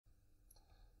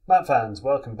Map fans,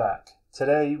 welcome back.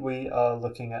 Today we are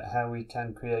looking at how we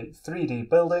can create 3D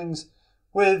buildings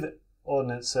with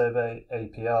Ordnance Survey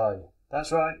API.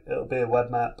 That's right, it'll be a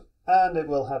web map and it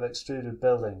will have extruded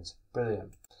buildings.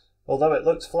 Brilliant. Although it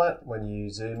looks flat, when you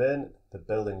zoom in, the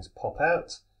buildings pop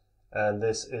out, and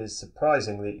this is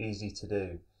surprisingly easy to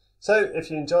do. So if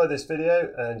you enjoy this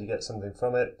video and you get something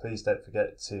from it, please don't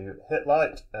forget to hit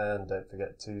like and don't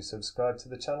forget to subscribe to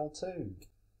the channel too.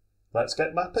 Let's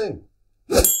get mapping.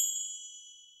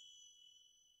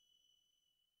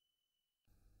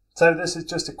 So this is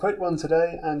just a quick one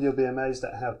today and you'll be amazed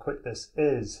at how quick this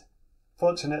is.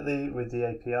 Fortunately with the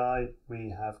API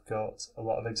we have got a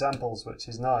lot of examples, which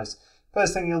is nice.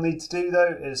 First thing you'll need to do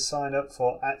though is sign up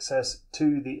for access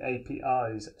to the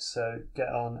APIs, so get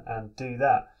on and do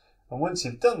that. And once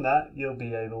you've done that you'll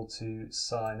be able to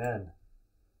sign in.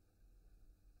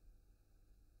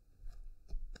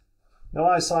 Now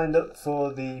I signed up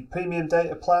for the premium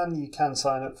data plan. You can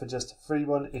sign up for just a free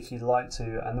one if you'd like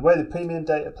to. And the way the premium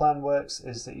data plan works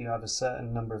is that you have a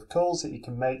certain number of calls that you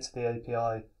can make to the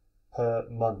API per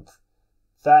month.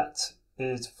 That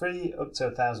is free up to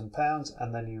 £1,000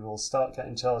 and then you will start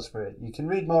getting charged for it. You can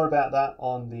read more about that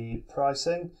on the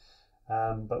pricing,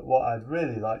 but what I'd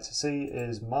really like to see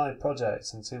is my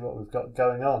projects and see what we've got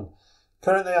going on.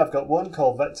 Currently I've got one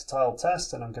called Vector Tile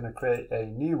Test and I'm going to create a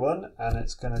new one and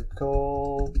it's going to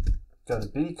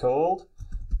be called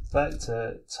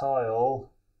Vector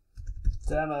Tile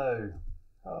Demo.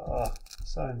 Oh,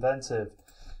 so inventive.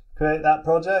 Create that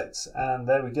project and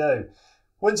there we go.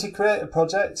 Once you create a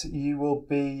project you will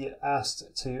be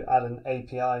asked to add an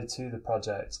API to the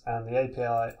project, and the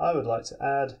API I would like to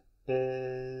add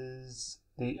is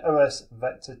the OS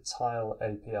Vector Tile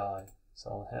API. So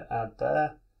I'll hit add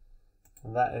there.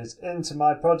 And that is into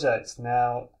my project.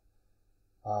 Now,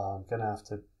 I'm going to have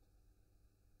to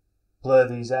blur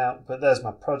these out, but there's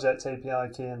my project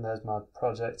API key and there's my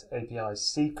project API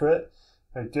secret.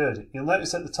 Very good. You'll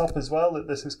notice at the top as well that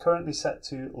this is currently set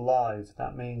to live.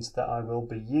 That means that I will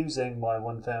be using my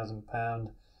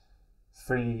 £1,000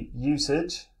 free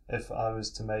usage if I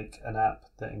was to make an app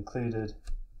that included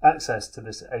access to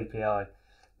this API.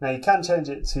 Now you can change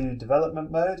it to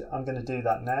development mode. I'm going to do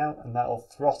that now and that will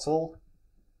throttle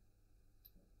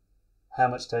how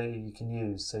much data you can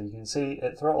use. So you can see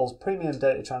it throttles premium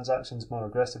data transactions more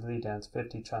aggressively down to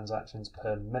 50 transactions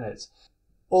per minute.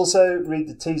 Also, read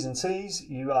the T's and C's.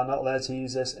 You are not allowed to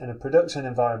use this in a production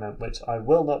environment, which I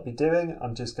will not be doing.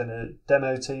 I'm just going to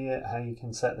demo to you how you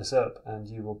can set this up and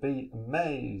you will be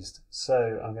amazed.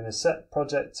 So I'm going to set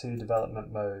project to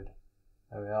development mode.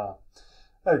 There we are.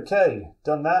 Okay,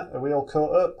 done that. Are we all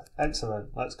caught up? Excellent.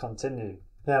 Let's continue.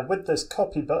 Now with this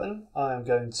copy button, I am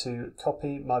going to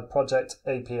copy my project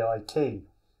API key.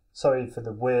 Sorry for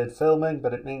the weird filming,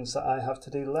 but it means that I have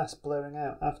to do less blurring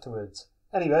out afterwards.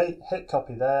 Anyway, hit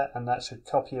copy there and that should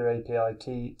copy your API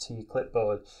key to your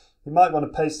clipboard. You might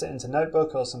want to paste it into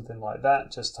Notebook or something like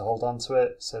that just to hold on to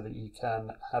it so that you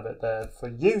can have it there for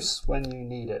use when you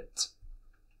need it.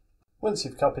 Once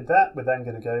you've copied that, we're then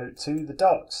going to go to the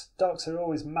docs. Docs are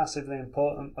always massively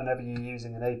important whenever you're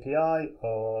using an API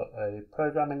or a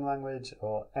programming language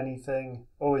or anything.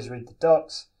 Always read the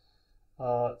docs,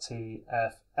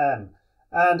 RTFM.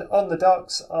 And on the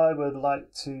docs, I would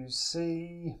like to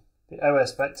see the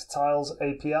OS Vector Tiles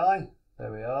API.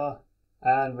 There we are.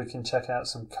 And we can check out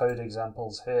some code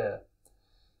examples here.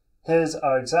 Here's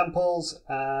our examples,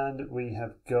 and we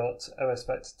have got OS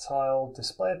Vector Tile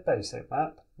display a basic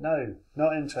map. No,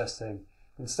 not interesting.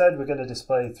 Instead, we're going to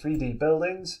display 3D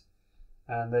buildings,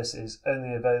 and this is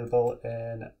only available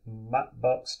in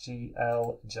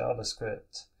mapbox.gl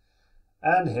JavaScript.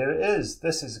 And here it is.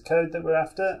 This is the code that we're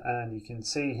after, and you can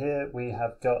see here we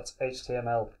have got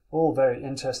HTML. All very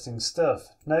interesting stuff.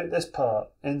 Note this part,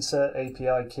 insert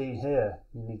API key here.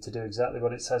 You need to do exactly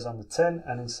what it says on the tin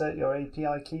and insert your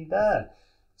API key there.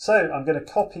 So I'm going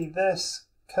to copy this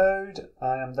code.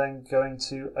 I am then going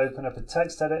to open up a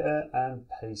text editor and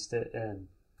paste it in.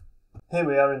 Here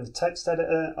we are in the text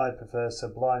editor. I prefer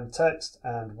Sublime Text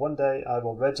and one day I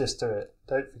will register it.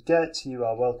 Don't forget, you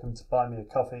are welcome to buy me a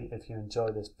coffee if you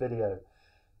enjoy this video.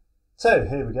 So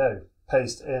here we go.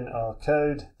 Paste in our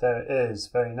code. There it is.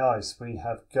 Very nice. We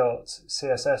have got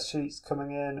CSS sheets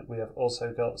coming in. We have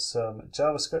also got some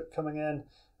JavaScript coming in.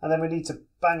 And then we need to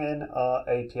bang in our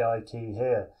API key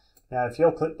here. Now, if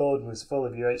your clipboard was full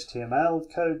of your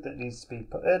HTML code that needs to be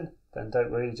put in, then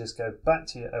don't worry, just go back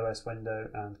to your OS window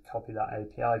and copy that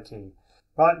API key.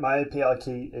 Right, my API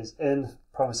key is in,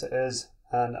 promise it is,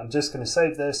 and I'm just going to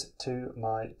save this to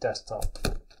my desktop.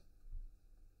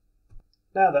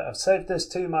 Now that I've saved this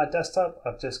to my desktop,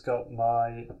 I've just got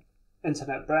my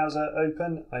internet browser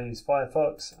open, I use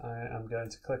Firefox. I am going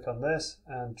to click on this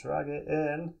and drag it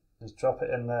in, just drop it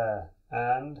in there,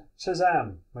 and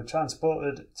Shazam, we're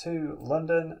transported to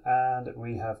London and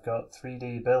we have got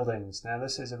 3D buildings. Now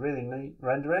this is a really neat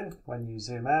rendering. When you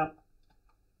zoom out,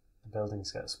 the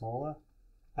buildings get smaller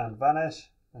and vanish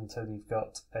until you've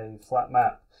got a flat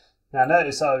map. Now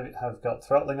notice I have got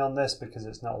throttling on this because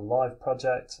it's not a live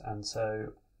project, and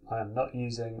so I am not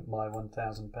using my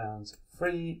 £1,000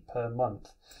 free per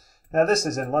month. Now this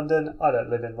is in London. I don't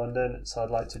live in London, so I'd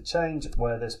like to change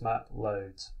where this map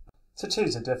loads. To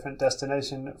choose a different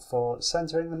destination for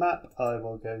centering the map, I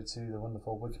will go to the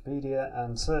wonderful Wikipedia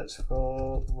and search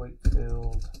for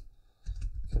Wakefield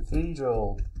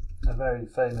Cathedral, a very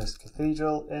famous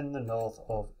cathedral in the north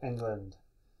of England.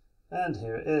 And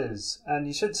here it is. And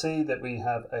you should see that we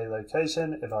have a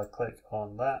location. If I click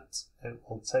on that, it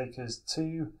will take us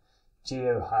to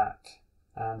GeoHack.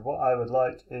 And what I would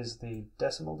like is the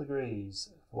decimal degrees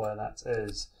of where that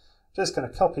is. Just going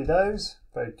to copy those.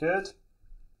 Very good.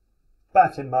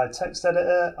 Back in my text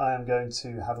editor, I am going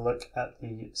to have a look at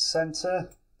the center.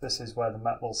 This is where the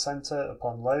map will center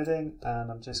upon loading, and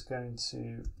I'm just going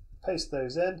to paste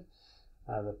those in.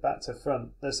 The back to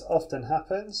front. This often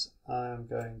happens. I'm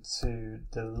going to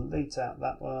delete out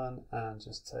that one and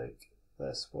just take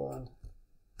this one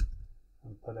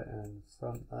and put it in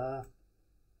front there.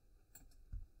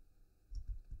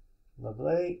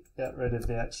 Lovely. Get rid of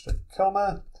the extra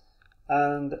comma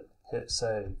and hit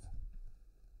save.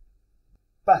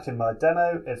 Back in my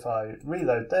demo, if I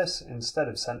reload this, instead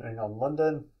of centering on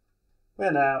London,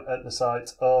 we're now at the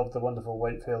site of the wonderful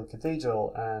Wakefield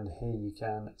Cathedral, and here you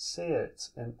can see it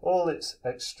in all its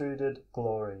extruded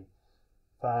glory.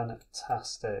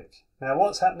 Fantastic. Now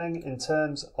what's happening in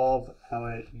terms of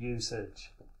our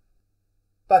usage?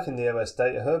 Back in the OS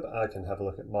Data Hub, I can have a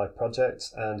look at my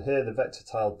projects, and here the vector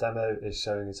tile demo is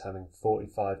showing us having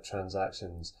 45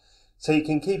 transactions. So you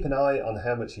can keep an eye on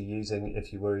how much you're using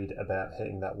if you're worried about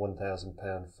hitting that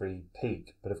 £1,000 free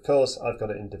peak. But of course, I've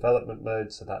got it in development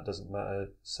mode, so that doesn't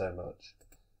matter so much.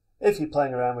 If you're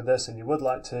playing around with this and you would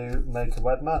like to make a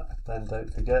web map, then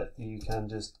don't forget you can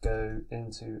just go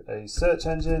into a search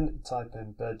engine, type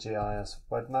in burdGIS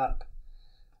web map,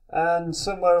 and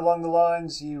somewhere along the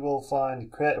lines you will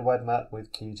find create a web map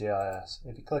with QGIS.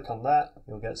 If you click on that,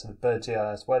 you'll get to the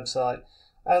burdGIS website.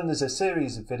 And there's a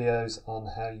series of videos on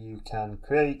how you can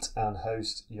create and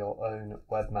host your own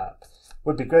web map.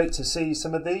 Would be great to see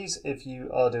some of these if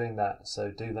you are doing that, so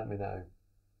do let me know.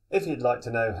 If you'd like to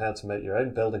know how to make your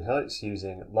own building heights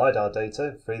using LiDAR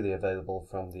data freely available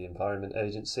from the Environment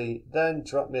Agency, then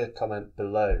drop me a comment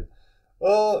below,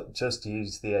 or just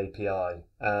use the API.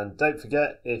 And don't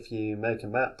forget, if you make a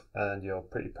map and you're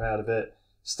pretty proud of it,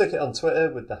 stick it on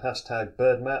Twitter with the hashtag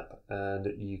BirdMap and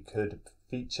you could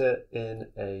feature in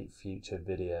a future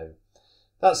video.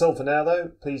 That's all for now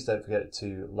though. Please don't forget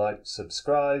to like,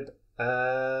 subscribe,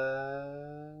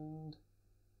 and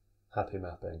happy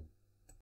mapping.